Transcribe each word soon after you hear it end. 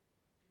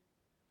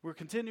We're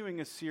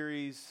continuing a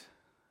series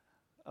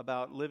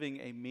about living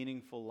a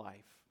meaningful life.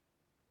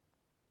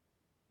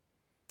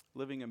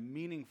 Living a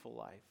meaningful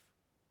life.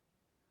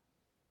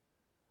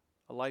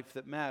 A life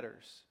that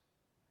matters.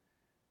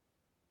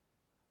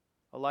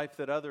 A life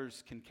that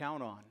others can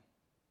count on.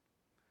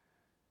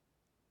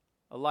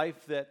 A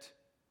life that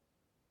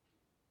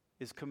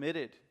is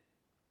committed.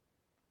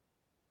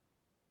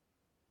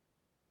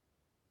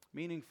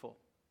 Meaningful.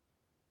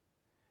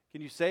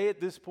 Can you say at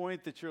this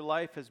point that your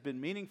life has been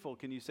meaningful?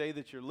 Can you say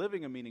that you're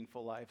living a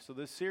meaningful life? So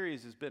this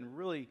series has been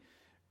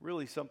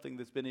really something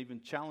that's been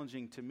even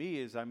challenging to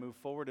me as I move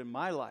forward in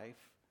my life.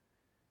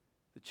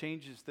 The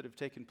changes that have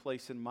taken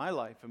place in my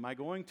life. Am I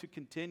going to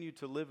continue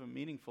to live a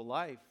meaningful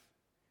life?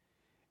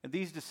 And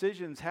these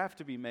decisions have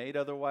to be made,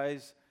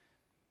 otherwise,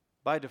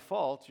 by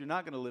default, you're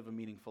not going to live a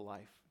meaningful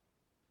life.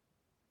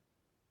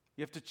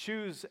 You have to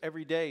choose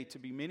every day to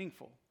be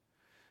meaningful.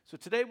 So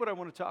today what I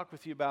want to talk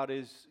with you about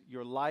is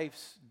your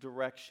life's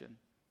direction.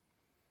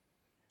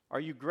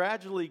 Are you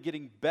gradually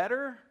getting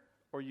better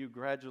or are you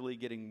gradually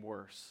getting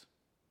worse?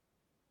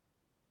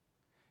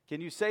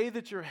 Can you say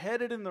that you're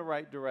headed in the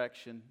right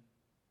direction?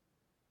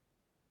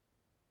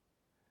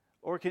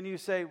 Or can you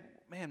say,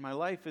 man, my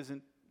life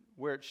isn't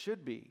where it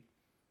should be?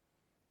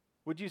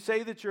 Would you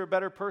say that you're a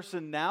better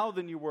person now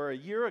than you were a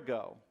year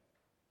ago?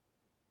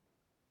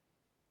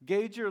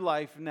 Gauge your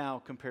life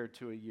now compared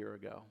to a year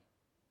ago.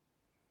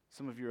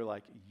 Some of you are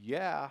like,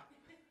 yeah.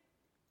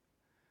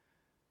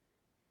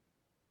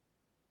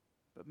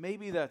 But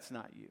maybe that's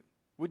not you.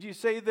 Would you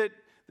say that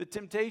the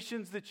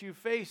temptations that you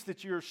face,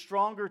 that you're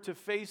stronger to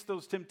face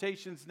those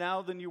temptations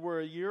now than you were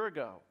a year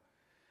ago?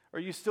 Are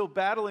you still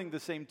battling the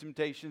same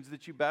temptations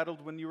that you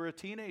battled when you were a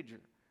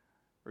teenager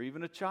or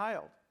even a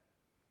child?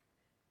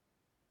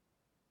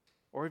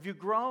 Or have you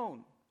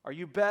grown? Are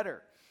you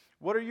better?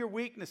 What are your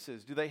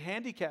weaknesses? Do they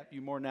handicap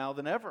you more now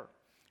than ever?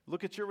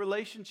 Look at your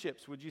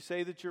relationships. Would you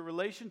say that your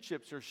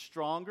relationships are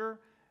stronger,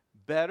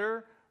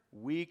 better,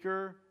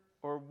 weaker,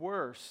 or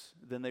worse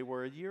than they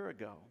were a year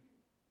ago?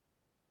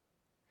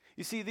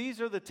 You see,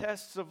 these are the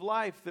tests of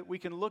life that we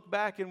can look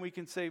back and we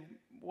can say,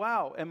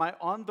 wow, am I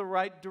on the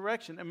right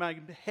direction? Am I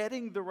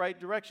heading the right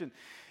direction?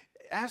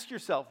 Ask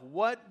yourself,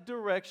 what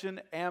direction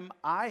am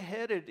I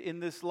headed in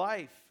this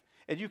life?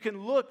 And you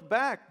can look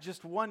back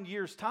just 1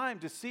 year's time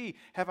to see,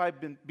 have I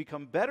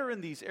become better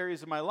in these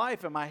areas of my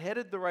life? Am I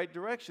headed the right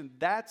direction?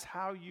 That's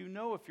how you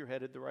know if you're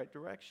headed the right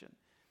direction.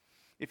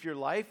 If your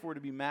life were to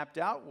be mapped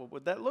out, what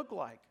would that look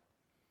like?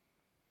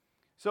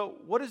 So,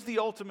 what is the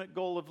ultimate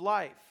goal of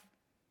life?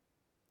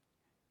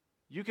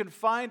 You can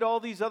find all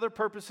these other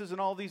purposes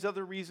and all these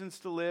other reasons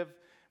to live,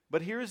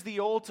 but here's the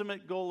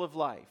ultimate goal of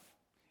life.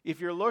 If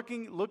you're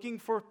looking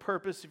for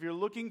purpose, if you're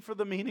looking for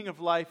the meaning of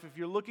life, if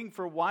you're looking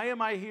for why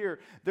am I here,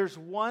 there's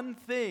one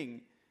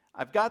thing.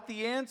 I've got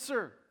the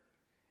answer.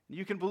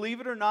 You can believe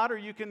it or not, or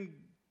you can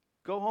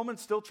go home and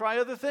still try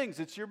other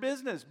things. It's your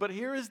business. But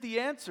here is the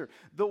answer.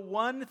 The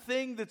one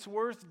thing that's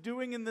worth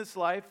doing in this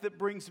life that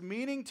brings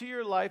meaning to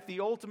your life, the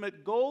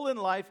ultimate goal in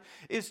life,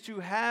 is to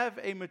have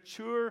a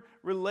mature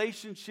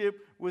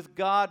relationship with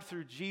God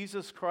through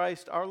Jesus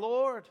Christ our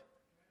Lord.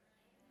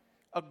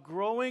 A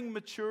growing,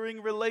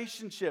 maturing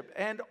relationship,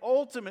 and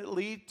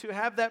ultimately to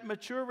have that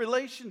mature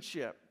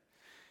relationship.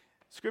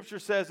 Scripture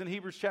says in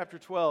Hebrews chapter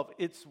 12,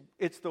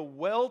 it's the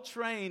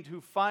well-trained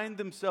who find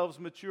themselves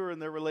mature in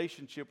their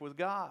relationship with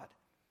God.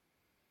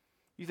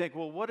 You think,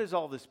 well, what is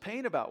all this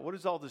pain about? What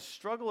is all this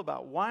struggle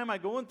about? Why am I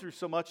going through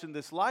so much in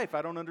this life?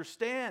 I don't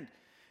understand.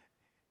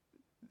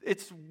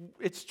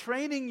 It's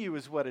training you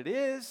is what it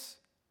is.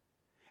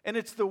 And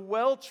it's the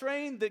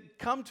well-trained that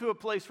come to a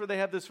place where they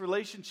have this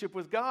relationship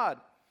with God.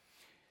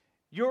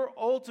 Your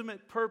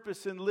ultimate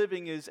purpose in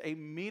living is a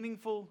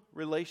meaningful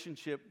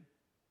relationship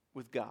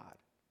with God.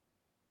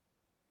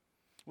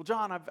 Well,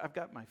 John, I've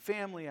got my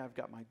family, I've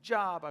got my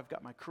job, I've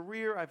got my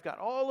career, I've got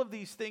all of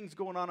these things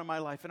going on in my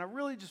life, and I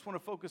really just want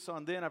to focus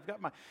on then. I've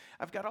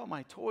got all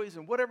my toys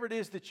and whatever it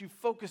is that you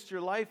focused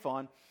your life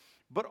on.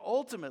 But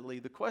ultimately,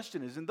 the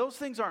question is, and those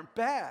things aren't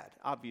bad,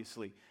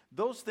 obviously.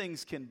 Those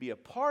things can be a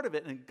part of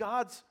it, and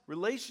God's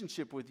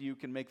relationship with you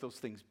can make those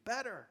things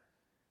better.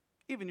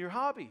 Even your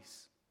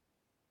hobbies.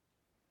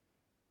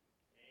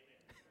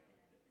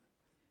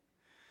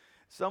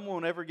 Some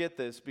won't ever get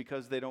this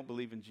because they don't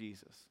believe in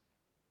Jesus.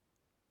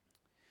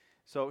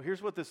 So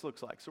here's what this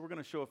looks like. So we're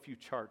going to show a few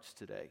charts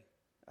today.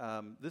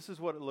 This is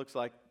what it looks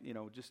like,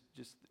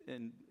 just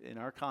in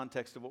our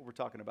context of what we're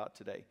talking about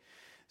today.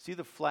 See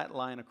the flat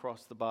line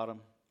across the bottom,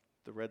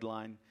 the red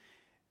line?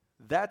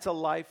 That's a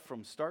life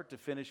from start to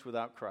finish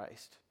without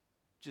Christ.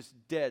 Just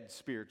dead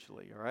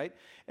spiritually, all right?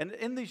 And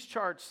in these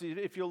charts,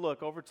 if you'll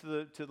look over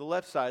to the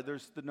left side,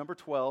 there's the number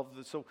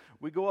 12. So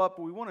we go up,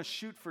 we want to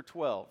shoot for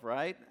 12,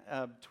 right?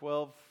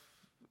 12,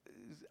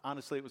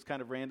 honestly, it was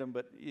kind of random,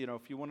 but,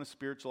 if you want to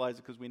spiritualize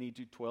it, because we need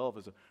to, 12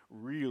 is a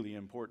really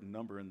important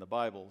number in the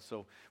Bible,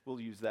 so we'll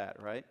use that,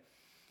 right?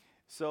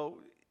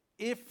 So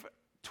if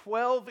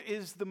 12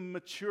 is the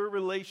mature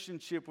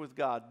relationship with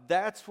God,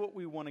 that's what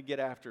we want to get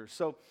after.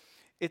 So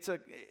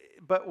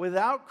but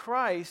without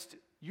Christ,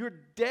 you're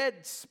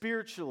dead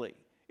spiritually.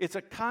 It's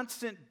a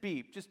constant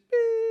beep, just beep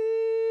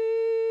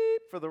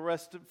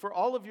for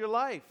all of your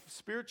life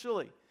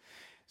spiritually.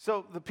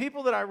 So the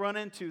people that I run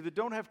into that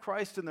don't have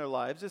Christ in their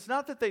lives, it's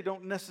not that they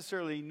don't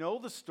necessarily know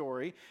the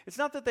story. It's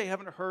not that they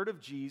haven't heard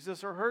of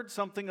Jesus or heard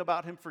something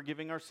about him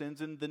forgiving our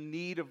sins and the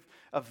need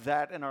of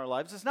that in our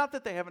lives. It's not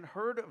that they haven't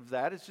heard of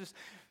that. It's just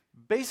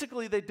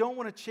basically they don't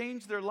want to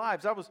change their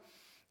lives.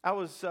 I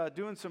was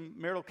doing some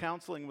marital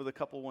counseling with a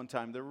couple one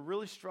time. They were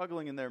really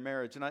struggling in their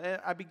marriage. And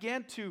I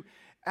began to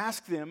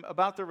ask them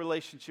about their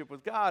relationship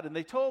with God. And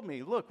they told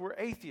me, look, we're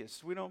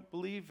atheists. We don't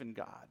believe in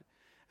God.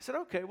 I said,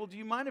 okay, well, do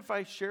you mind if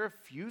I share a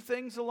few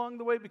things along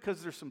the way?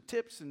 Because there's some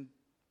tips and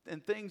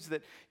things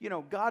that,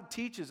 God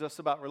teaches us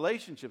about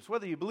relationships.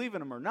 Whether you believe in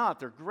them or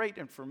not, they're great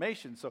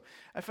information. So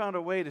I found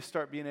a way to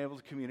start being able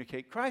to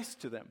communicate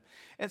Christ to them.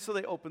 And so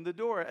they opened the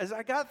door. As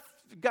I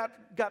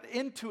got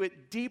into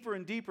it deeper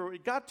and deeper,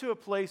 it got to a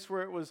place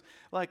where it was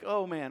like,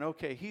 oh man,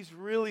 okay, he's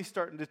really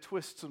starting to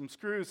twist some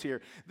screws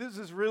here. This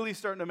is really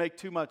starting to make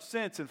too much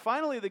sense. And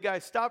finally the guy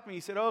stopped me.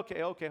 He said,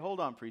 okay, hold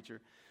on, preacher.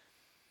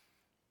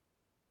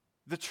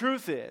 The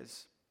truth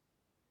is,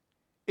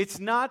 it's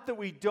not that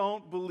we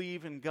don't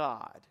believe in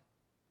God.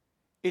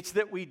 It's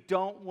that we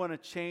don't want to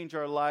change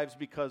our lives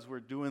because we're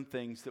doing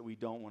things that we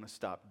don't want to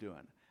stop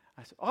doing.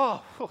 I said,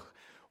 oh,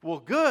 well,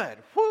 good.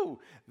 Whew,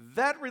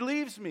 that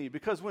relieves me,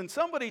 because when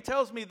somebody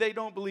tells me they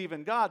don't believe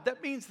in God,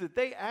 that means that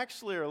they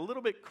actually are a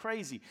little bit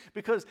crazy,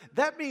 because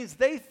that means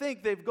they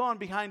think they've gone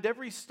behind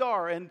every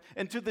star and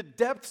to the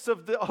depths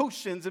of the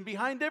oceans and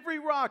behind every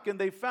rock, and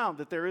they've found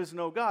that there is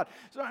no God.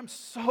 So I'm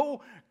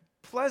so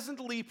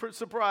pleasantly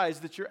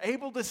surprised that you're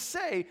able to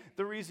say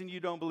the reason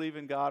you don't believe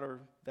in God, or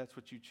that's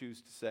what you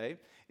choose to say,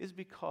 is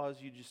because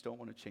you just don't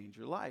want to change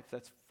your life.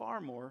 That's far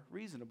more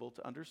reasonable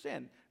to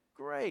understand.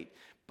 Great.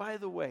 By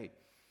the way,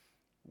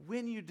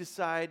 when you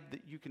decide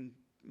that you can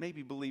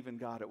maybe believe in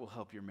God, it will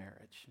help your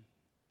marriage.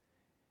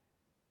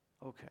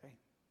 Okay.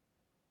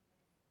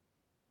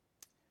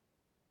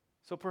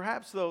 So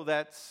perhaps, though,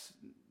 that's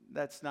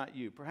not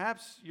you.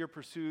 Perhaps your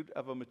pursuit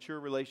of a mature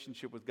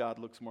relationship with God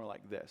looks more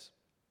like this.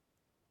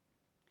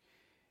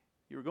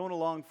 You were going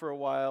along for a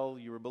while,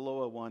 you were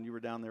below a 1, you were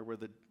down there where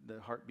the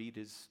heartbeat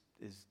is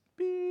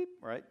beep,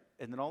 right?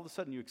 And then all of a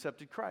sudden you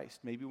accepted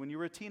Christ, maybe when you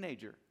were a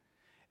teenager,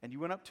 and you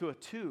went up to a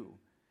 2,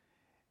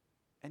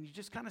 and you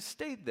just kind of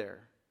stayed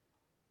there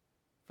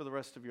for the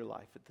rest of your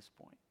life at this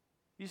point.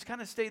 You just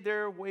kind of stayed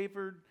there,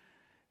 wavered,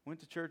 went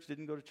to church,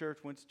 didn't go to church,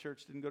 went to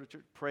church, didn't go to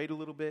church, prayed a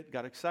little bit,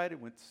 got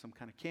excited, went to some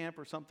kind of camp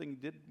or something,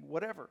 did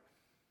whatever.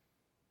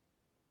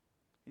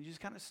 And you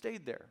just kind of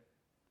stayed there.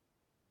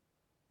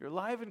 You're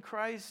alive in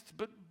Christ,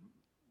 but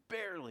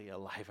barely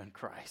alive in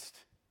Christ.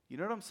 You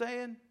know what I'm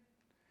saying?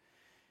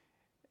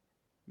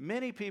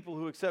 Many people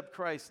who accept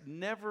Christ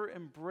never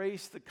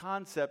embrace the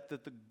concept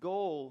that the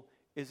goal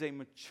is a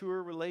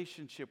mature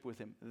relationship with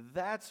him.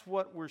 That's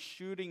what we're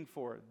shooting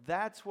for.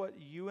 That's what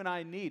you and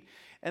I need.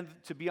 And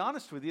to be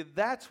honest with you,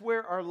 that's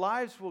where our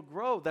lives will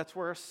grow. That's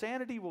where our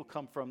sanity will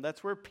come from.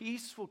 That's where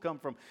peace will come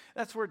from.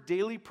 That's where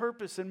daily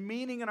purpose and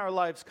meaning in our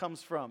lives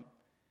comes from.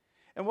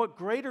 And what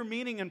greater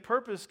meaning and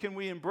purpose can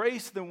we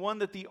embrace than one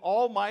that the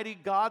Almighty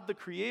God, the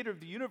creator of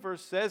the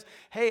universe, says,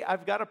 hey,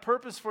 I've got a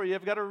purpose for you.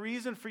 I've got a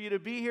reason for you to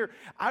be here.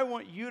 I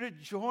want you to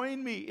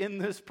join me in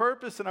this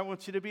purpose, and I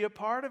want you to be a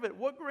part of it.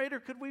 What greater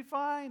could we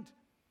find?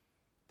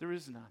 There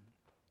is none.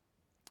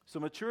 So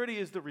maturity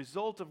is the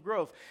result of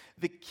growth.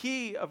 The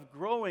key of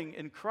growing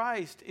in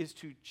Christ is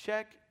to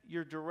check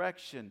your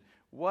direction.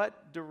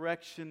 What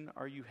direction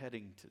are you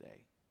heading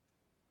today?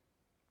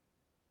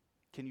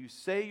 Can you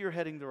say you're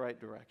heading the right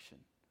direction?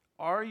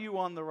 Are you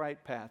on the right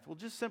path? Well,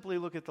 just simply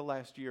look at the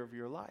last year of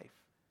your life.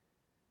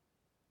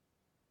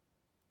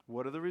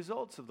 What are the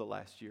results of the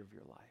last year of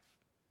your life?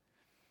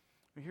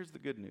 Well, here's the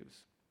good news.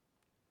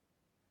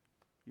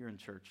 You're in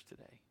church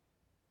today.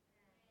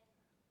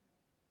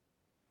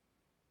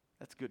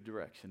 That's good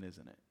direction,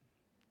 isn't it?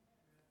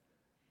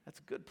 That's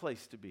a good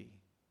place to be.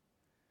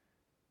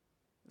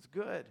 It's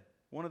good.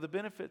 One of the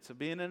benefits of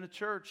being in a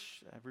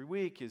church every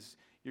week is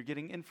you're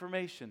getting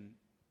information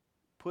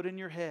put in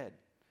your head.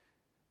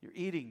 You're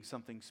eating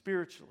something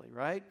spiritually,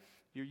 right?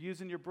 You're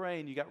using your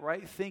brain. You got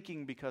right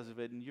thinking because of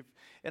it.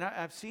 And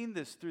I've seen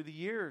this through the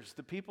years.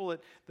 The people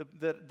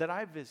that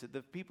I visit,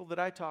 the people that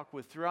I talk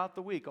with throughout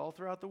the week, all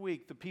throughout the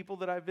week, the people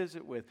that I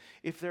visit with,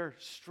 if they're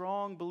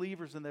strong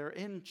believers and they're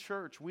in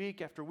church week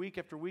after week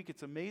after week,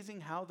 it's amazing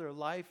how their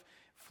life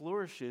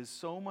flourishes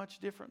so much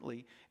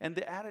differently, and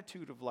the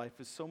attitude of life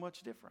is so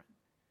much different.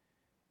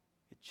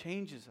 It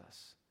changes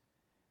us,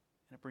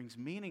 and it brings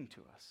meaning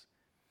to us.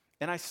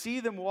 And I see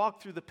them walk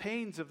through the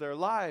pains of their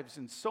lives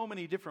in so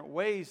many different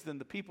ways than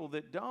the people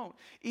that don't.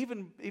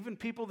 Even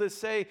people that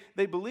say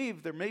they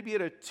believe, they're maybe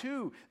at a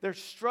 2, they're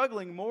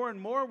struggling more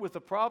and more with the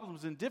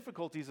problems and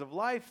difficulties of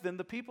life than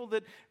the people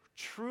that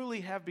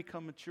truly have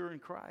become mature in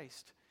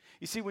Christ.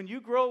 You see, when you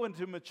grow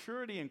into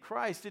maturity in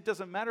Christ, it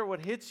doesn't matter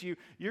what hits you,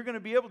 you're going to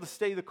be able to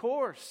stay the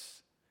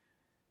course.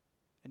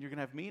 And you're going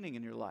to have meaning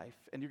in your life,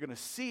 and you're going to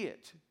see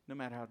it no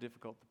matter how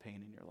difficult the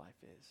pain in your life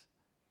is.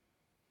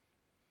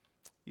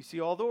 You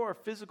see, although our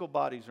physical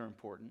bodies are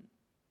important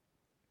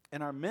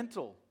and our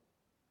mental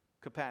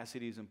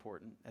capacity is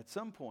important, at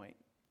some point,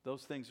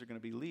 those things are going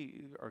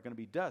to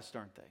be dust,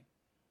 aren't they?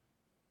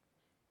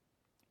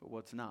 But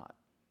what's not?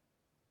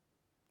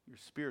 Your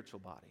spiritual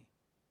body,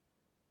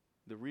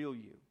 the real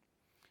you.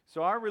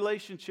 So our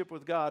relationship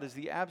with God is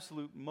the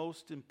absolute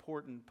most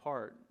important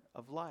part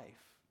of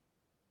life.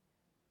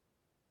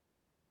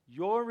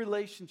 Your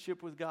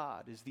relationship with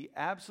God is the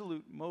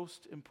absolute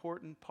most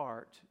important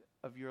part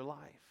of your life.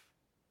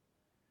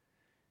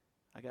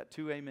 I got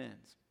 2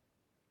 amens.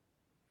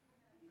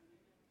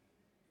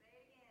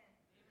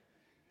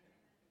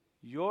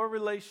 Your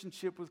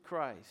relationship with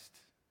Christ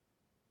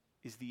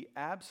is the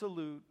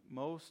absolute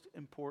most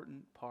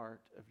important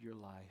part of your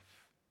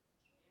life.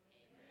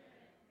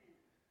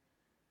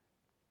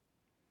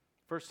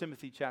 1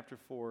 Timothy chapter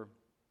 4,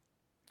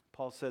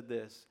 Paul said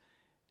this,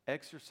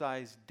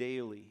 exercise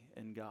daily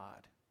in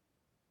God.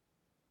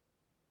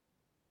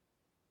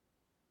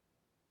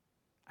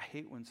 I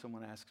hate when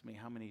someone asks me,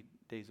 how many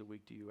days a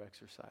week do you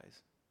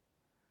exercise?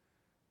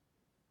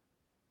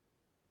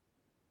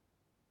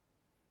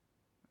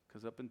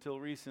 Because up until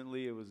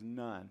recently, it was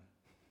none.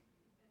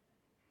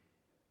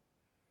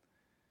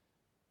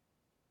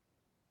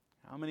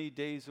 How many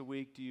days a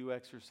week do you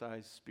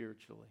exercise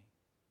spiritually?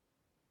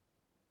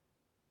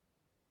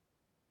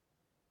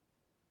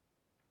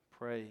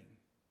 Praying.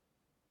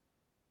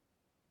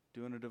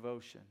 Doing a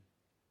devotion.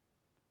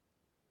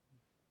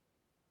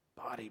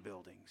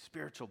 Bodybuilding.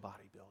 Spiritual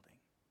bodybuilding.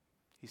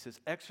 He says,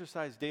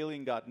 exercise daily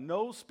in God.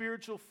 No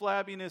spiritual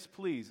flabbiness,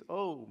 please.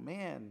 Oh,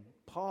 man,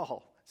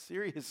 Paul,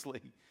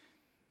 seriously.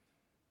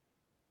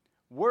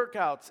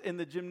 Workouts in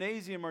the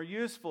gymnasium are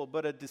useful,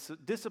 but a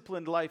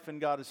disciplined life in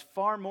God is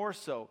far more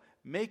so,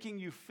 making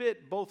you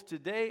fit both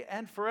today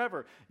and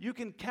forever. You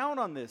can count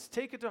on this.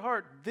 Take it to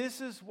heart.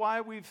 This is why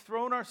we've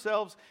thrown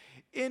ourselves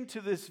into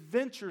this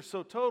venture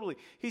so totally.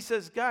 He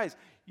says, guys,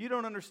 you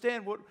don't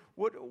understand.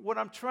 What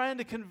I'm trying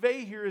to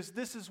convey here is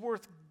this is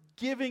worth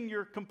giving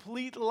your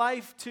complete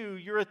life to,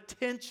 your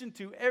attention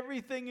to.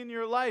 Everything in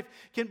your life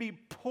can be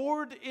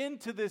poured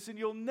into this and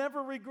you'll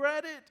never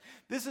regret it.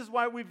 This is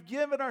why we've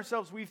given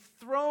ourselves, we've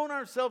thrown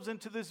ourselves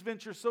into this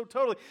venture so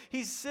totally.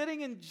 He's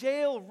sitting in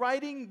jail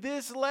writing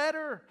this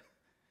letter.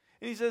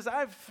 And he says,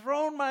 I've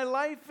thrown my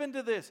life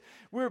into this.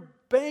 We're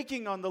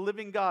banking on the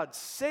living God,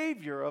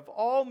 Savior of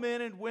all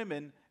men and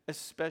women,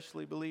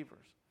 especially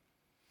believers.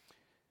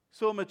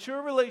 So a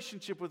mature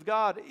relationship with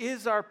God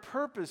is our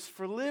purpose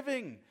for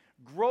living,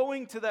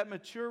 growing to that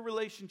mature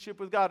relationship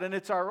with God. And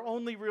it's our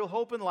only real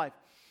hope in life.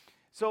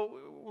 So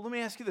let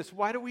me ask you this.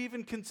 Why do we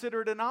even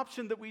consider it an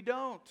option that we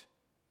don't?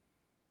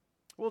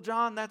 Well,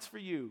 John, that's for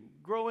you.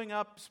 Growing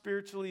up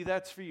spiritually,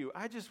 that's for you.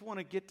 I just want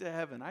to get to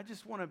heaven. I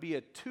just want to be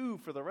a 2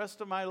 for the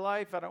rest of my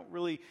life. I don't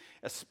really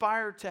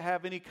aspire to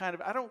have any kind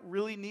of, I don't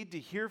really need to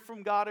hear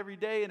from God every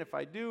day. And if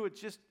I do,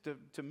 it's just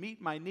to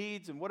meet my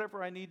needs and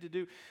whatever I need to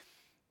do.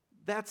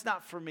 That's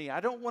not for me. I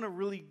don't want to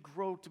really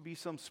grow to be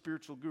some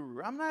spiritual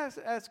guru. I'm not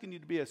asking you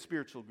to be a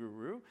spiritual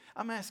guru.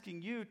 I'm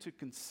asking you to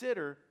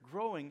consider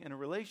growing in a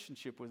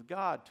relationship with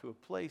God to a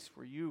place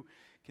where you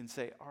can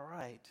say, all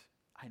right,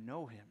 I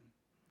know Him.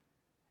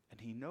 And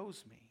He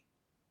knows me.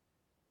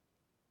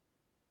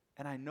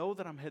 And I know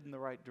that I'm heading the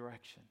right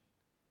direction.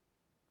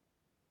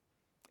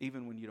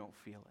 Even when you don't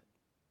feel it.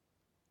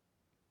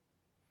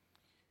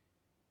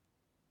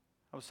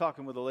 I was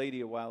talking with a lady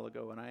a while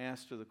ago and I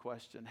asked her the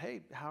question, hey,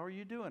 how are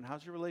you doing?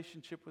 How's your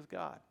relationship with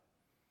God?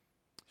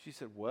 She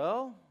said,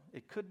 well,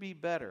 it could be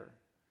better.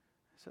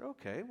 I said,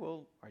 okay,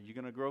 well, are you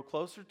going to grow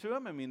closer to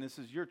Him? I mean, this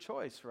is your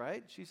choice,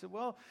 right? She said,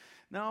 well,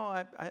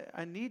 no,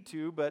 I need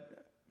to,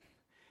 but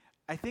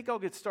I think I'll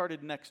get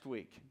started next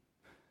week.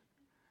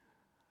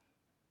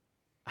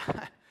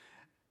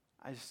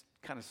 I just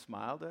kind of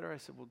smiled at her. I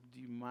said, well, do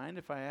you mind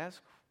if I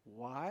ask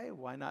why?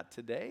 Why not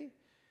today?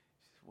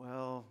 She said,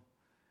 well,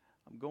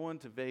 I'm going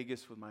to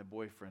Vegas with my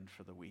boyfriend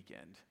for the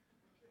weekend.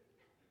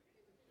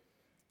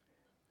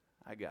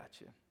 I got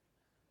you.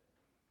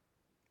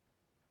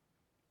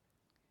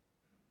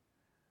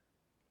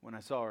 When I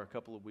saw her a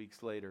couple of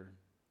weeks later,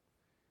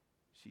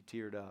 she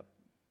teared up.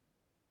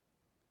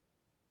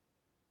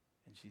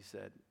 And she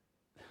said,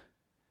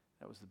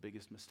 that was the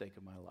biggest mistake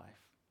of my life.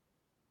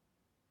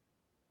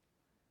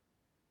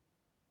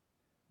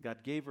 God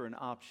gave her an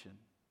option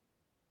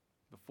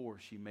before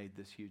she made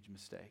this huge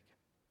mistake.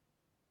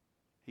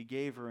 He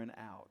gave her an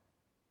out.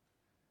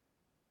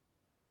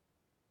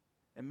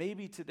 And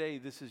maybe today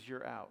this is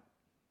your out.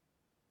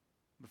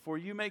 Before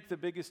you make the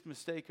biggest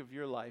mistake of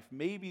your life,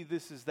 maybe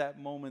this is that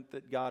moment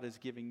that God is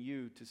giving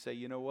you to say,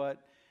 you know what?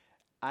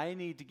 I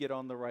need to get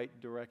on the right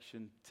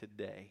direction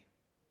today.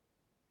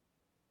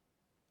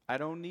 I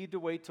don't need to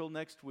wait till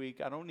next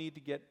week. I don't need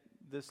to get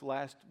this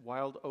last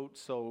wild oat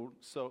sown.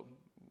 So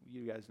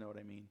you guys know what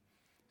I mean.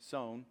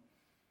 Sown.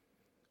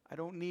 I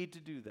don't need to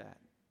do that.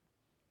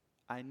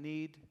 I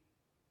need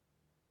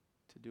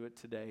to do it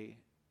today,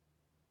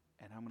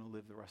 and I'm going to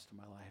live the rest of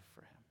my life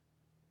for Him.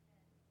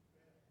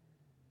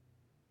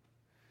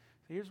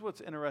 Here's what's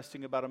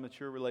interesting about a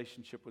mature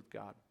relationship with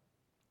God.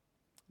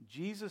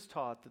 Jesus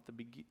taught that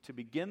to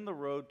begin the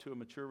road to a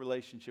mature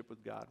relationship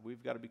with God,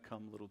 we've got to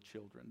become little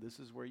children. This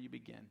is where you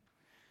begin.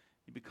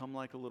 You become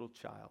like a little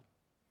child.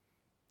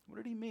 What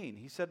did he mean?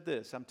 He said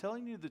this, I'm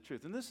telling you the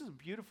truth. And this is a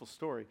beautiful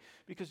story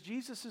because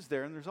Jesus is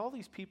there and there's all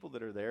these people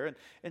that are there.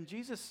 And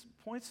Jesus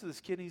points to this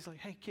kid and he's like,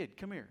 hey, kid,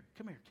 come here,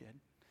 kid.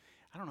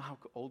 I don't know how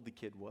old the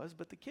kid was,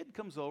 but the kid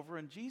comes over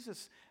and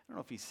Jesus, I don't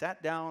know if he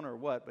sat down or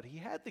what, but he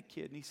had the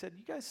kid and he said,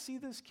 you guys see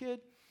this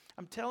kid?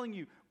 I'm telling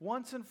you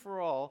once and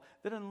for all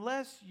that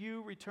unless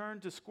you return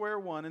to square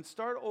one and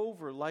start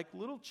over like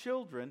little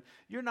children,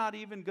 you're not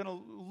even going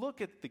to look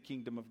at the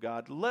kingdom of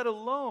God, let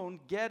alone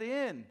get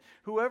in.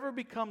 Whoever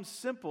becomes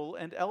simple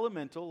and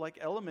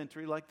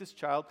elementary like this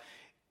child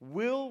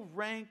will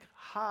rank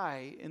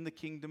high in the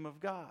kingdom of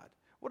God.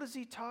 What is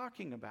he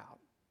talking about?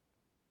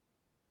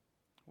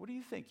 What do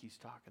you think he's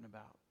talking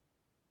about?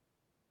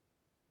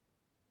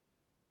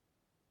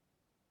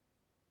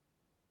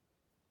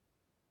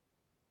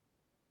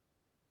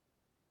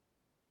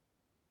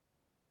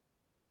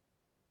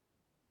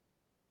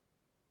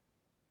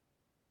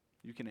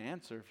 You can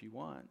answer if you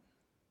want.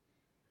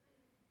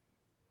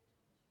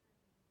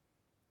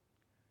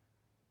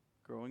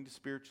 Growing to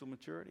spiritual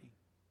maturity.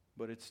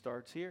 But it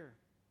starts here.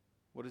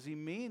 What does he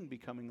mean,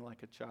 becoming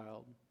like a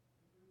child?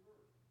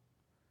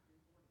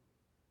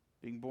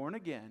 Being born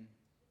again.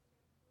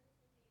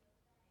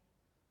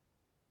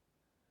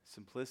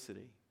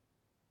 Simplicity.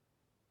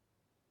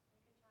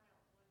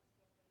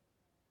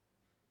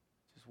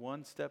 Just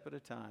one step at a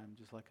time,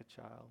 just like a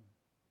child.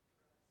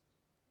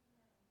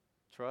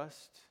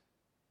 Trust.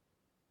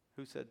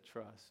 Who said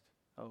trust?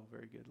 Oh,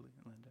 very good,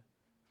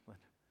 Linda.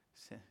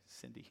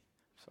 Cindy,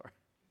 sorry.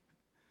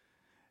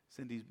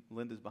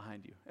 Linda's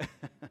behind you.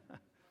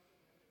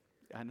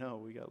 I know,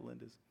 we got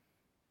Linda's.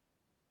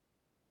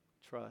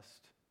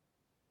 Trust.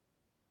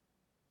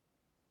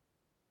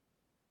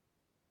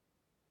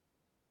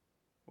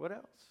 What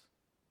else?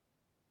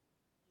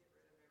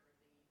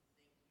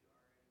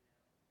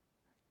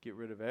 Get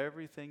rid of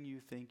everything you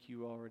think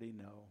you already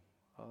know.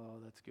 Oh,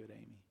 that's good,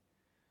 Amy.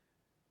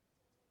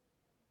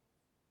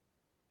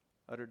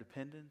 Utter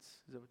dependence,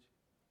 is that what you?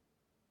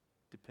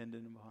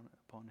 Dependent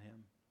upon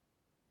him.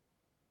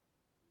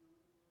 Yeah.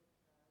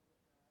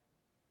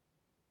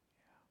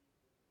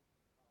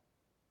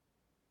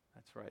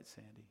 That's right,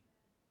 Sandy.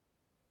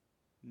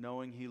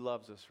 Knowing he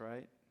loves us,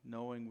 right?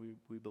 Knowing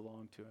we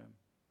belong to him.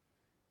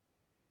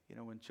 You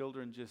know, when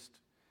children just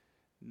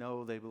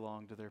know they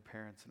belong to their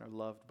parents and are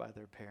loved by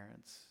their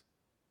parents,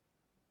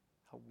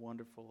 how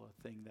wonderful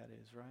a thing that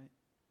is, right?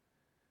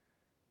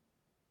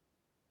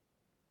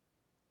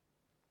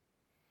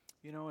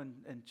 You know,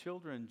 and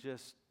children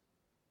just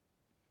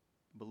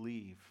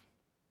believe.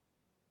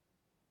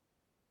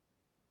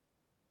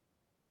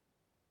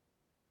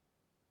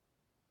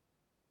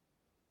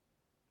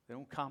 They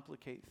don't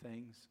complicate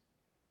things.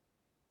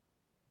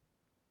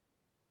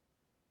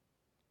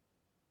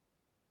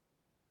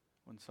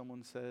 When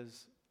someone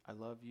says, I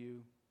love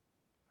you,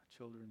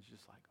 children's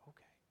just like,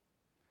 okay.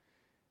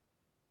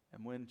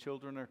 And when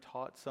children are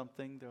taught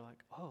something, they're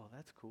like, oh,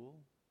 that's cool.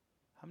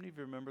 How many of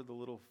you remember the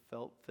little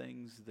felt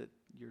things that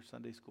your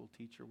Sunday school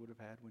teacher would have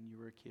had when you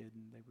were a kid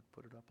and they would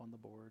put it up on the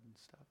board and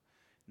stuff?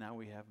 Now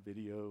we have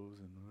videos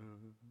and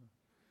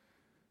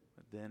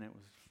but then it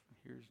was,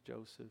 here's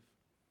Joseph.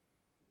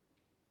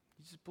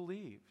 He just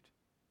believed.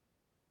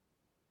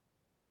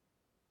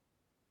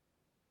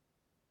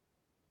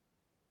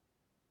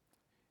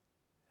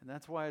 And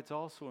that's why it's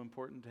also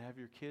important to have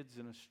your kids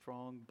in a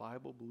strong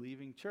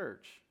Bible-believing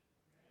church.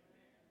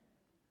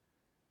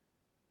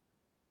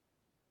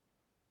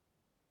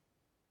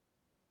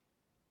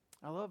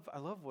 I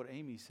love what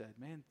Amy said.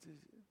 Man,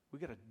 we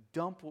got to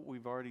dump what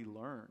we've already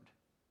learned.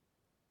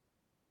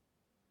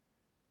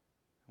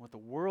 What the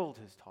world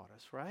has taught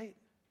us, right?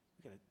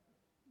 We got to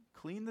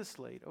clean the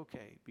slate.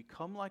 Okay,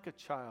 become like a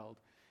child.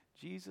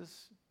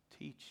 Jesus,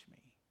 teach me.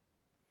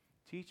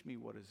 Teach me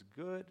what is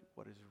good,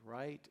 what is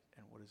right,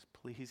 and what is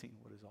pleasing,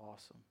 what is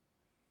awesome.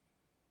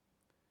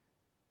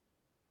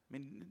 I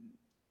mean,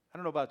 I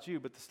don't know about you,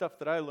 but the stuff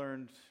that I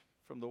learned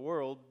from the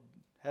world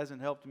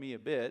hasn't helped me a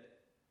bit.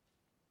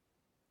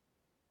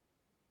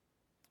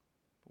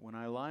 But when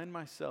I align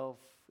myself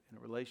in a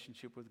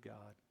relationship with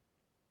God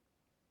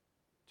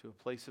to a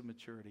place of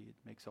maturity, it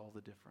makes all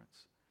the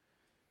difference.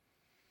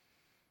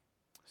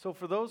 So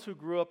for those who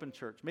grew up in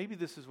church, maybe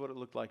this is what it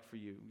looked like for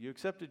you. You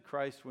accepted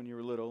Christ when you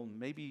were little, and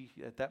maybe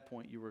at that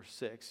point you were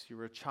 6, you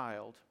were a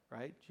child,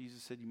 right?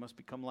 Jesus said you must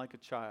become like a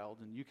child,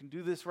 and you can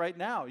do this right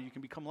now. You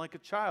can become like a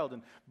child,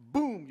 and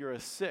boom, you're a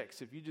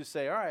 6. If you just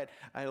say, all right,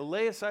 I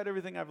lay aside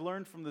everything I've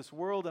learned from this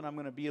world, and I'm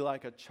going to be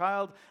like a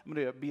child. I'm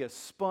going to be a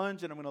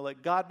sponge, and I'm going to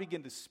let God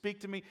begin to speak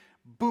to me.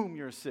 Boom,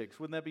 you're a 6.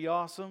 Wouldn't that be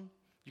awesome?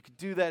 You could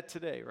do that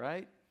today,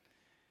 right?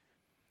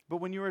 But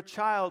when you were a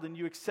child and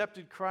you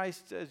accepted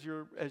Christ as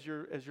your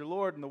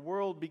Lord, and the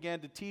world began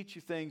to teach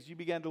you things, you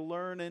began to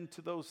learn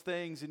into those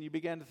things, and you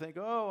began to think,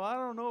 oh, I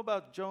don't know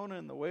about Jonah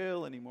and the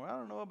whale anymore. I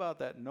don't know about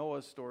that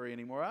Noah story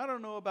anymore. I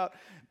don't know about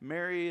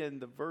Mary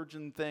and the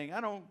virgin thing.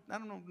 I don't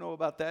know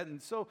about that. And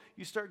so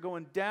you start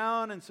going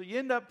down, and so you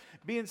end up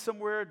being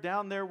somewhere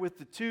down there with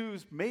the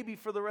twos, maybe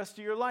for the rest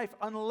of your life,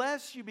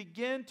 unless you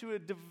begin to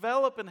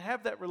develop and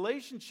have that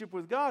relationship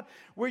with God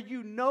where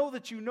you know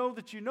that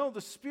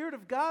the Spirit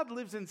of God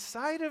lives inside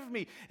of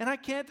me, and I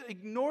can't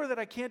ignore that.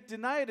 I can't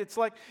deny it. It's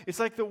like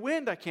the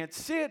wind. I can't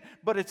see it,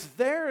 but it's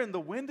there, and the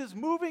wind is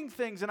moving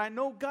things, and I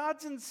know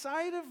God's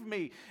inside of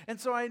me, and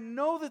so I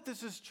know that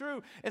this is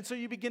true. And so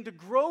you begin to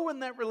grow in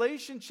that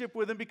relationship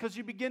with Him because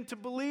you begin to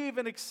believe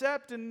and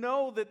accept and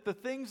know that the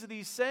things that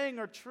He's saying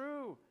are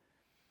true.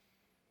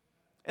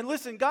 And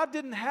listen, God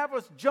didn't have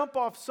us jump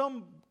off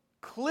some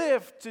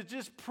cliff to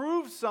just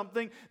prove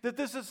something, that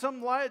this is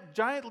some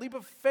giant leap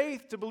of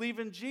faith to believe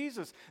in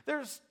Jesus.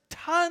 There's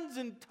tons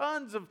and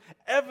tons of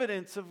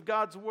evidence of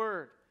God's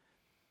Word.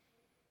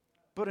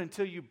 But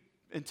until you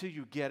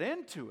get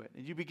into it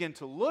and you begin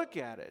to look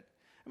at it,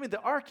 I mean,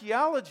 the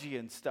archaeology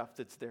and stuff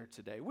that's there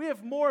today. We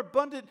have more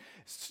abundant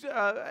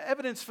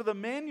evidence for the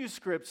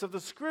manuscripts of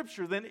the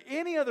Scripture than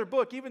any other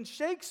book. Even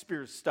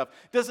Shakespeare's stuff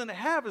doesn't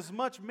have as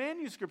much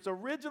manuscripts,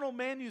 original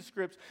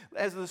manuscripts,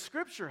 as the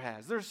Scripture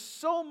has. There's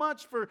so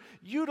much for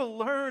you to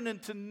learn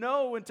and to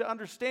know and to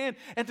understand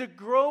and to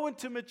grow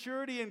into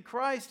maturity in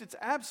Christ. It's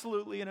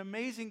absolutely an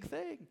amazing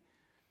thing.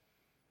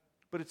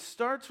 But it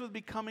starts with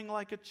becoming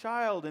like a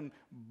child, and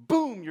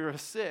boom, you're a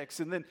 6.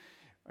 And then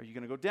are you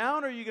going to go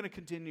down, or are you going to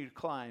continue to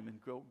climb and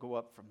go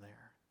up from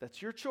there?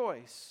 That's your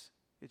choice.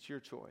 It's your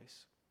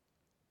choice.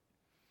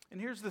 And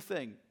here's the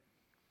thing.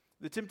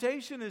 The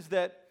temptation is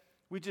that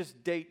we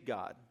just date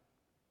God.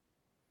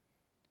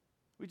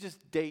 We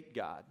just date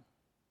God.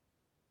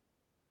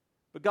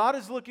 But God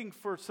is looking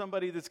for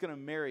somebody that's going to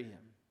marry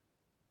Him.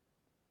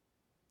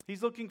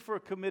 He's looking for a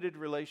committed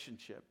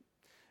relationship.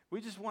 We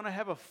just want to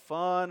have a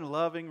fun,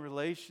 loving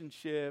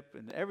relationship,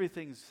 and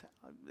everything's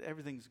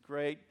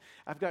great.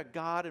 I've got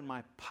God in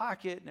my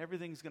pocket, and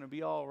everything's going to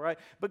be all right.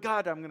 But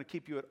God, I'm going to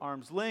keep you at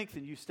arm's length,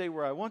 and you stay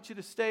where I want you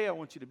to stay. I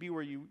want you to be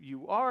where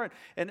you are,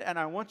 and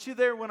I want you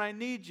there when I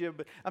need you,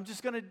 but I'm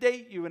just going to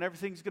date you, and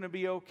everything's going to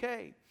be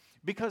okay.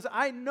 Because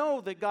I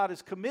know that God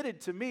is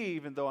committed to me,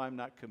 even though I'm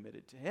not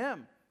committed to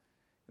Him.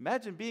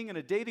 Imagine being in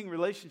a dating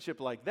relationship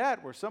like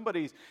that, where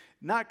somebody's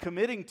not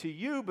committing to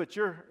you, but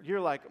you're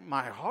like,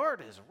 my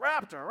heart is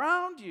wrapped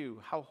around you.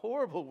 How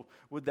horrible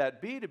would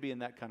that be to be in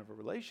that kind of a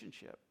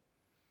relationship?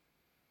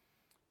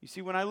 You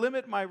see, when I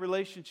limit my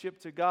relationship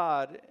to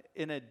God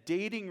in a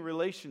dating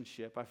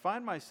relationship, I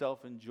find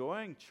myself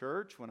enjoying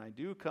church when I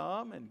do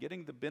come and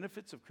getting the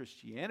benefits of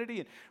Christianity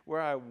and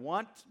where I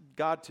want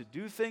God to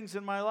do things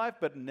in my life,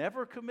 but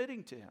never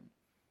committing to Him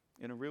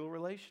in a real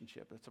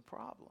relationship. That's a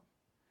problem.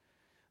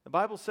 The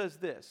Bible says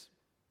this: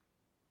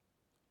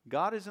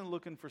 God isn't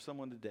looking for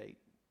someone to date.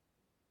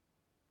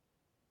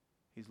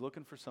 He's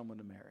looking for someone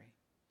to marry.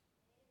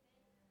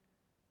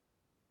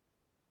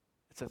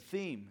 It's a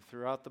theme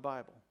throughout the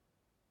Bible.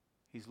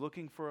 He's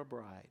looking for a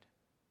bride,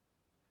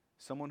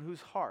 someone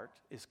whose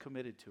heart is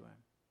committed to Him.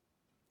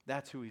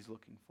 That's who He's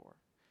looking for.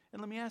 And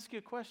let me ask you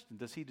a question.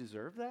 Does He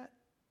deserve that?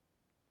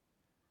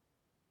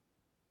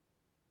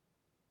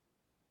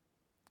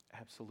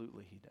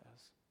 Absolutely He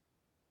does.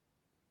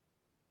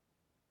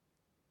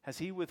 Has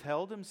He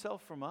withheld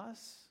Himself from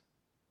us?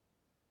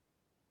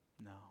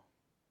 No.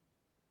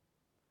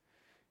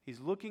 He's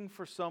looking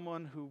for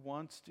someone who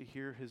wants to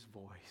hear His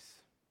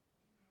voice.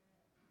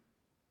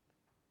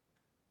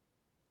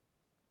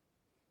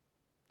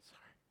 Sorry.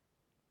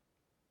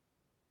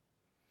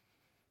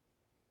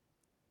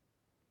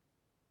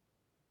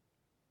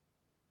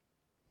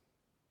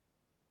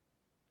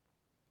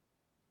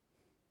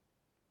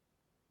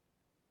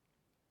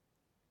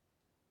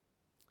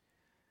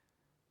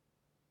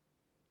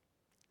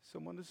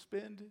 Someone to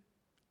spend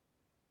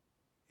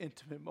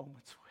intimate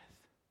moments with.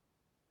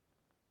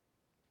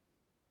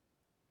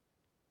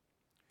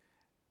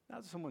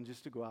 Not someone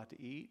just to go out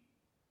to eat,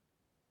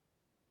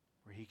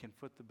 where he can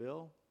foot the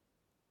bill.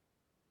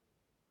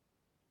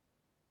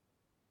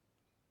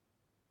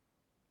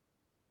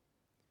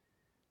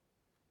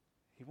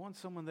 He wants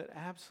someone that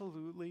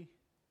absolutely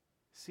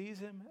sees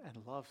Him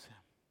and loves Him.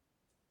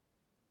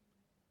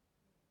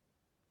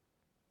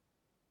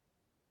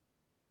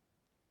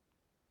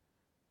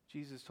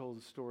 Jesus told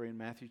a story in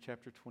Matthew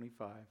chapter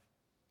 25.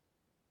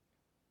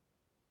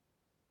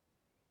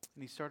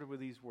 And He started with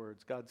these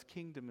words: God's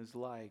kingdom is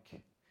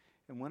like.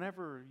 And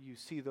whenever you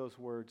see those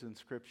words in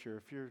Scripture,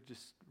 if you're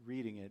just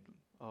reading it,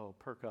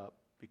 perk up,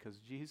 because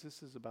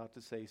Jesus is about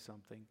to say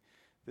something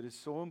that is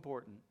so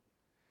important.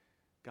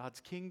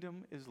 God's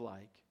kingdom is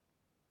like.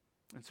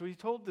 And so He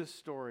told this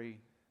story,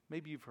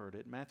 maybe you've heard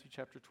it, Matthew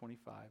chapter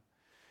 25.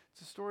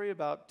 It's a story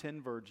about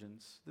 10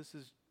 virgins. This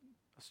is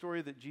a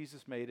story that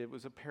Jesus made. It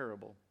was a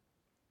parable.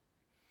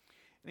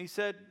 And He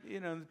said,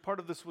 part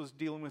of this was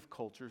dealing with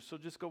culture, so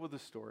just go with the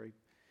story.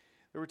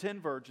 There were 10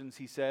 virgins,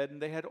 he said,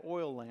 and they had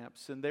oil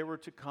lamps, and they were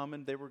to come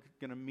and they were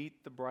going to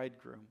meet the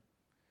bridegroom.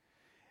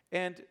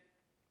 And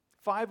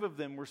 5 of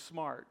them were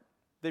smart.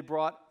 They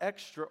brought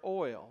extra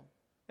oil,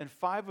 and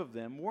 5 of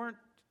them weren't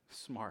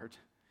smart.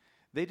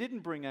 They didn't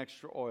bring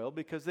extra oil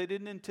because they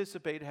didn't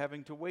anticipate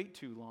having to wait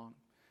too long.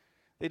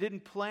 They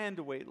didn't plan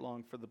to wait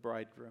long for the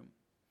bridegroom.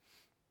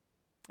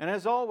 And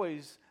as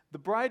always, the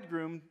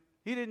bridegroom,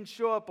 he didn't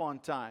show up on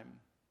time.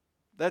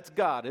 That's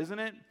God, isn't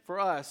it? For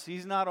us,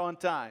 he's not on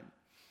time.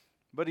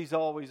 But he's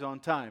always on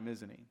time,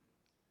 isn't he?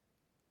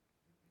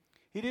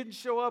 He didn't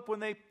show up when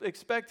they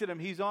expected him.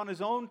 He's on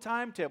his own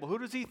timetable. Who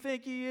does he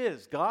think he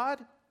is? God?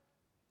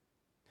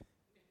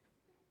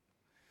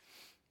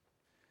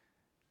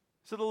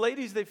 So the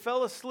ladies, they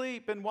fell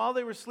asleep, and while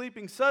they were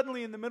sleeping,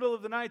 suddenly in the middle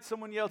of the night,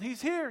 someone yelled,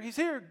 he's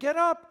here, get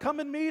up, come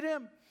and meet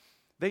him.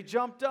 They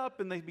jumped up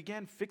and they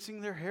began fixing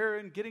their hair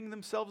and getting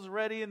themselves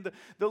ready. And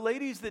the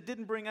ladies that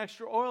didn't bring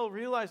extra oil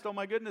realized, oh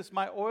my goodness,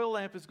 my oil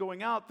lamp is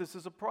going out. This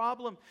is a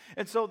problem.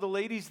 And so the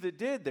ladies that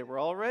did, they were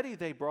all ready.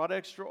 They brought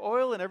extra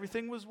oil and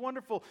everything was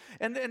wonderful.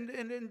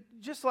 And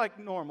just like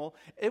normal,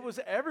 it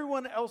was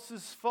everyone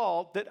else's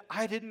fault that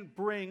I didn't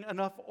bring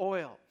enough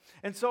oil.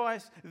 And so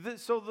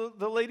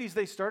the ladies,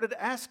 they started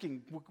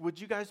asking, would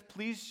you guys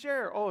please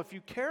share? Oh, if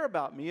you care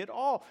about me at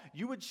all,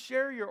 you would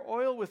share your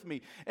oil with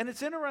me. And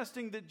it's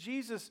interesting that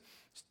Jesus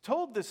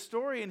told this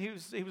story, and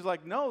he was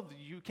like, no,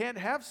 you can't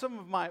have some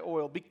of my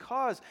oil,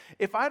 because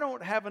if I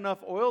don't have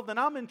enough oil, then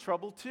I'm in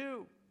trouble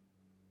too.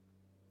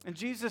 And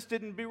Jesus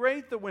didn't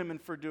berate the women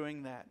for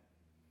doing that.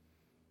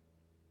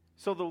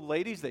 So the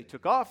ladies, they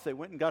took off, they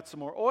went and got some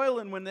more oil,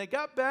 and when they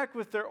got back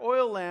with their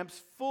oil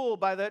lamps full,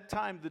 by that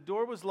time the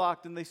door was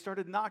locked, and they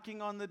started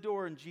knocking on the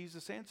door, and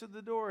Jesus answered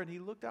the door, and he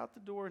looked out the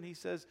door, and he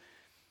says,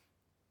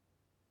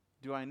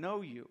 do I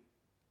know you?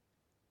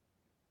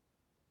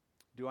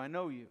 Do I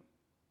know you?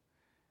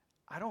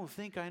 I don't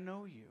think I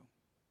know you.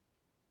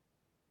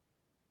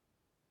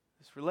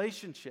 This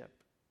relationship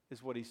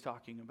is what he's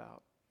talking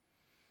about.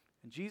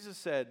 And Jesus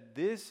said,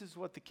 this is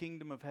what the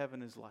kingdom of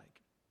heaven is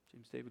like.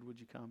 James David, would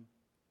you come?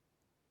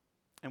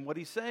 And what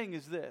he's saying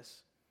is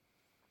this: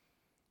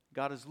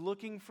 God is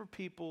looking for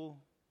people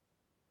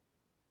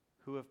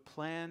who have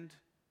planned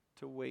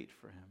to wait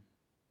for him,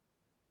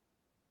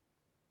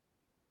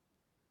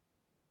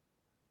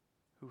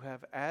 who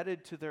have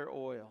added to their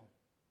oil.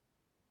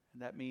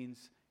 And that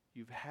means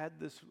you've had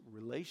this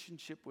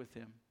relationship with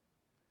him,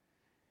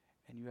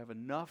 and you have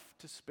enough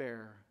to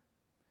spare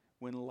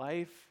when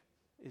life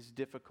is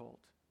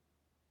difficult,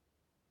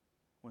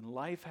 when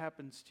life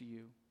happens to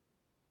you,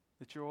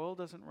 that your oil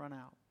doesn't run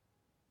out.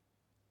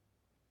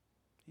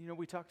 You know,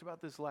 we talked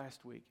about this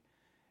last week.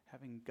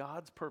 Having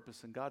God's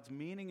purpose and God's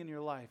meaning in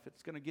your life,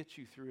 it's going to get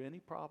you through any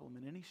problem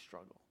and any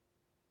struggle.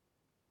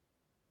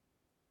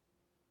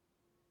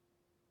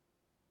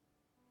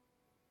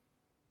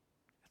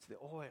 It's the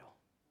oil.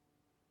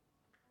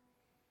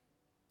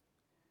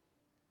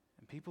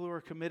 And people who are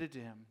committed to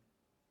him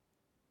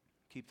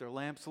keep their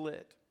lamps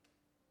lit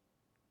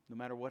no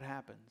matter what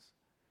happens.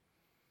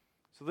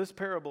 So this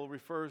parable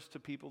refers to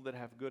people that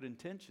have good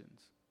intentions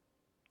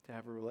to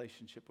have a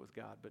relationship with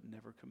God, but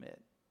never commit.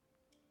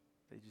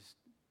 They just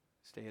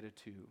stay at a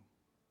 2.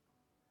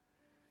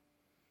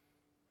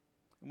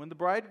 And when the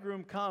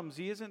bridegroom comes,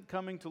 he isn't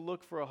coming to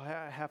look for a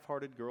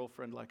half-hearted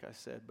girlfriend, like I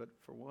said, but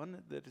for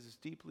one that is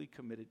deeply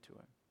committed to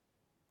him.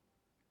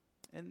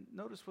 And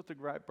notice what the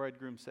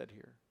bridegroom said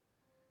here.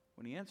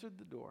 When he answered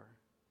the door,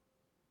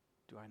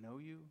 do I know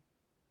you?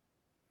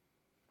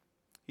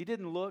 He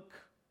didn't look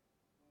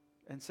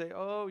and say,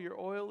 oh, your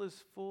oil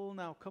is full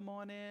now, come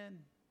on in.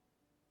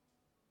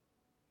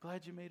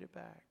 Glad you made it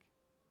back.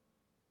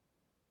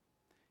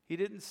 He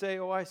didn't say,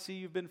 oh, I see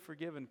you've been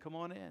forgiven. Come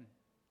on in.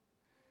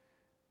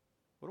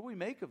 What do we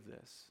make of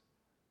this?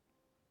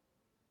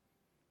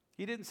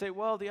 He didn't say,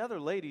 well, the other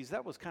ladies,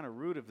 that was kind of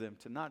rude of them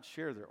to not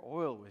share their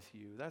oil with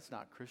you. That's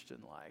not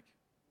Christian-like.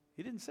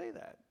 He didn't say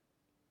that.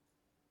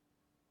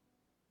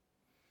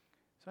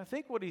 So I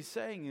think what he's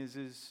saying is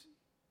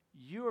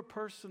you are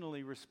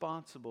personally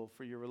responsible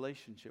for your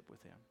relationship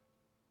with him.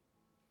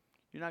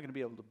 You're not going to be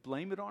able to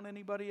blame it on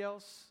anybody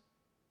else.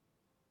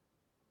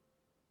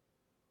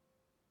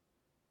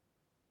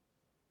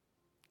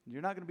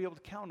 You're not going to be able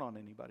to count on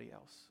anybody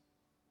else.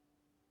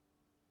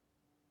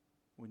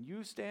 When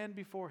you stand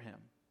before him,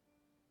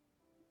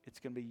 it's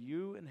going to be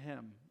you and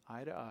him,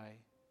 eye to eye.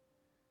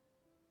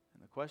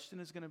 And the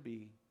question is going to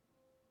be,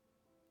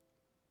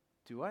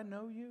 do I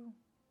know you?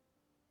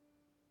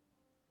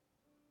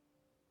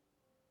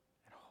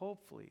 And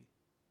hopefully,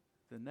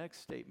 the next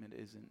statement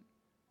isn't,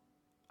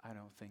 I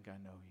don't think I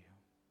know you.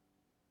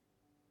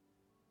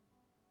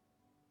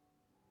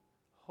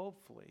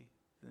 Hopefully,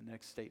 the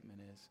next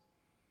statement is,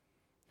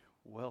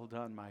 well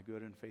done, my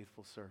good and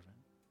faithful servant.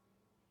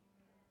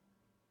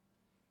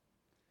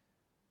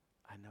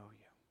 I know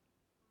you.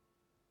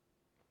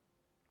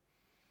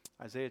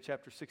 Isaiah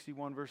chapter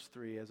 61, verse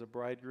 3, as a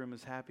bridegroom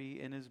is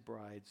happy in his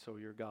bride, so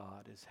your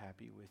God is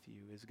happy with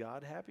you. Is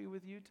God happy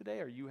with you today?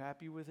 Are you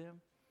happy with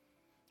him?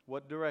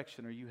 What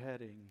direction are you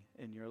heading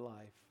in your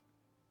life?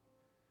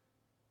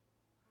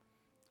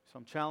 So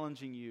I'm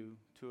challenging you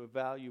to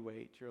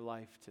evaluate your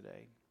life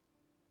today.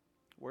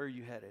 Where are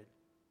you headed?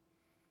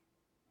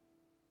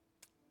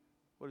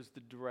 What is the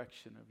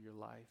direction of your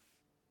life?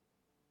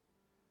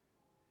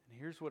 And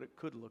here's what it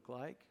could look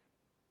like.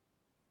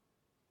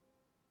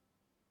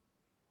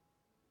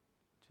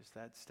 Just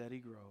that steady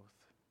growth.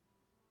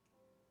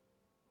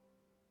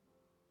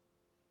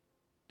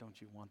 Don't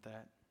you want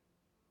that?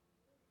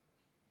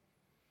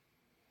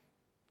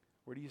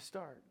 Where do you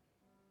start?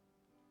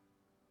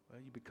 Well,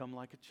 you become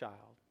like a child.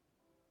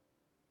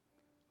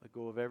 Let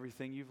go of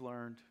everything you've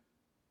learned.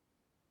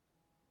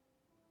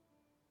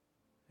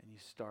 And you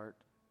start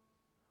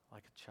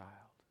like a child.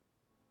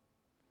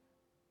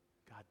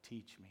 God,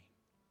 teach me.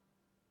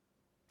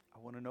 I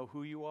want to know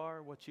who you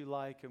are, what you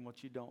like, and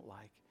what you don't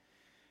like.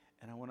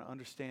 And I want to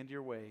understand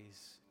your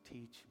ways.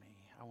 Teach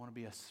me. I want to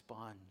be a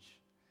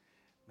sponge.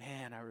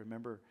 Man, I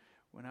remember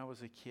when I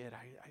was a kid,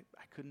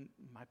 I couldn't,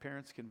 my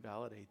parents can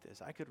validate this.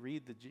 I could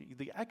read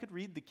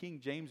the King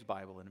James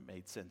Bible and it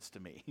made sense to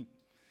me.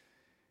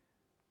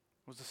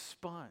 I was a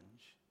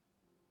sponge.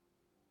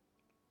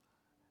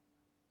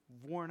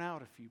 Worn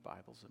out a few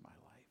Bibles in my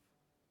life.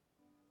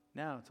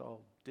 Now it's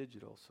all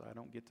digital, so I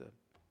don't get to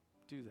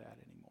do that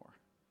anymore.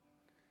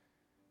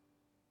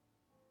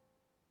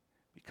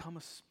 Become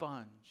a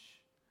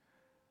sponge.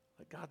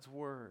 Let God's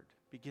Word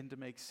begin to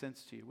make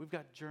sense to you. We've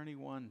got Journey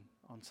 1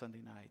 on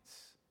Sunday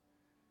nights.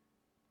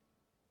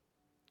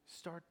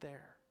 Start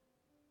there.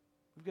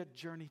 We've got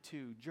Journey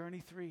 2,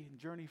 Journey 3, and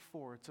Journey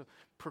 4. It's a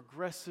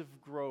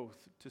progressive growth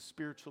to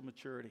spiritual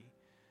maturity.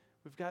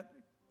 We've got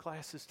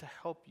classes to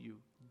help you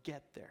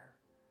get there.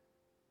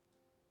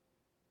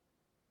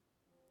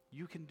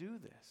 You can do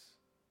this.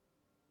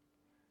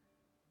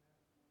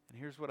 And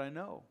here's what I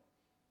know.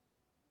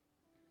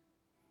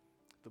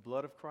 The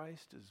blood of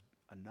Christ is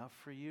enough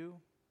for you,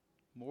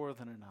 more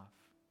than enough.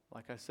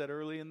 Like I said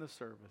early in the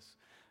service,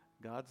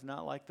 God's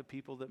not like the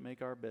people that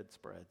make our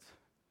bedspreads.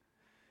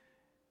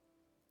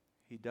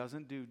 He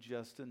doesn't do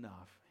just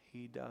enough.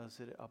 He does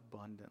it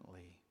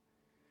abundantly.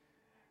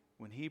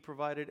 When He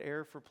provided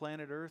air for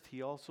planet Earth,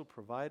 He also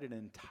provided an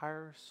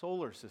entire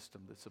solar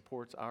system that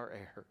supports our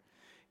air.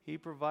 He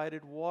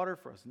provided water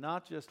for us,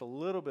 not just a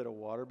little bit of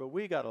water, but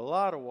we got a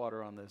lot of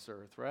water on this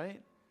earth,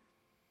 right?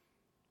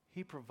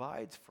 He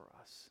provides for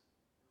us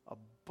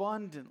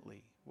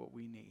abundantly what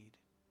we need.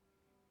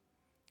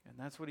 And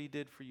that's what He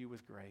did for you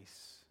with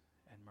grace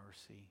and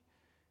mercy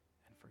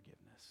and forgiveness.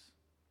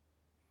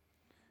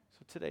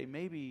 So today,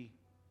 maybe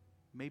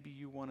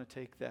you want to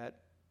take that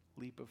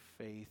leap of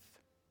faith.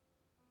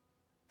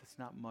 That's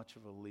not much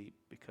of a leap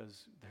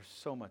because there's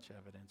so much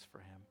evidence for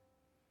Him.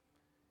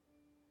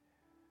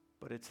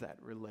 But it's that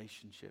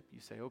relationship.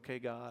 You say, okay,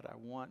 God, I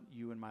want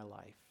you in my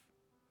life.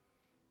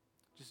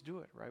 Just do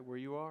it right where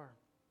you are.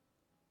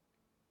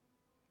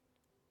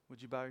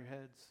 Would you bow your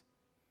heads?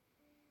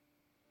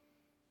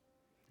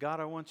 God,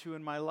 I want you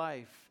in my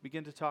life.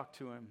 Begin to talk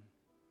to Him.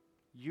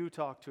 You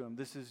talk to Him.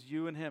 This is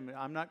you and Him.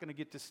 I'm not going to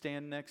get to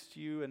stand next to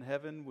you in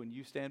heaven when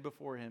you stand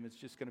before Him. It's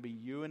just going to be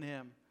you and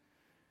Him.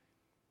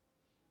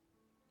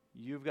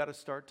 You've got to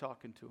start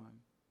talking to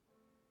Him.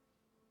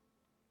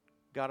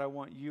 God, I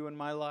want you in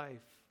my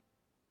life.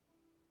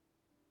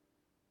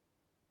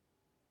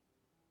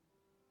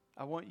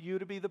 I want you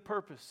to be the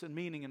purpose and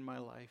meaning in my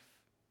life.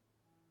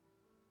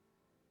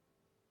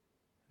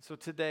 So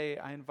today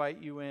I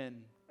invite you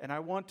in, and I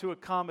want to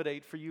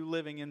accommodate for you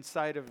living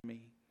inside of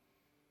me.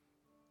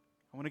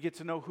 I want to get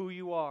to know who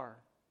you are,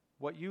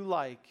 what you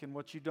like and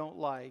what you don't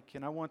like,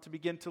 and I want to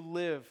begin to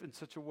live in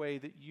such a way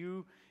that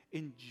you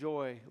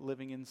enjoy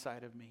living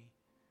inside of me.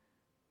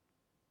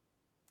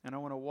 And I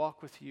want to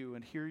walk with you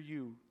and hear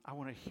you. I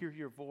want to hear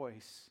your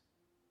voice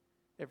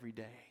every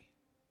day.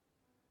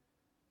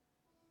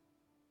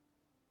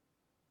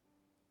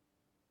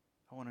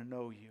 I want to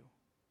know you.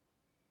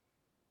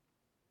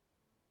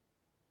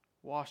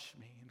 Wash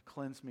me and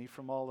cleanse me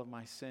from all of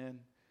my sin.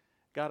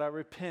 God, I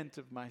repent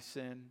of my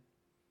sin.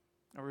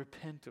 I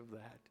repent of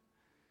that.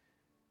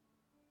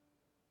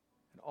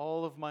 And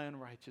all of my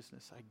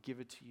unrighteousness, I give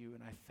it to you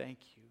and I thank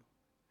you.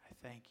 I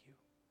thank you.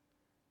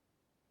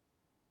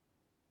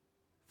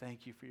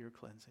 Thank you for your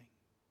cleansing.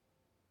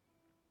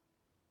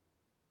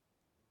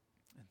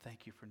 And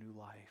thank you for new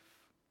life.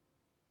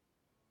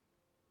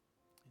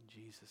 In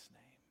Jesus'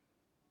 name.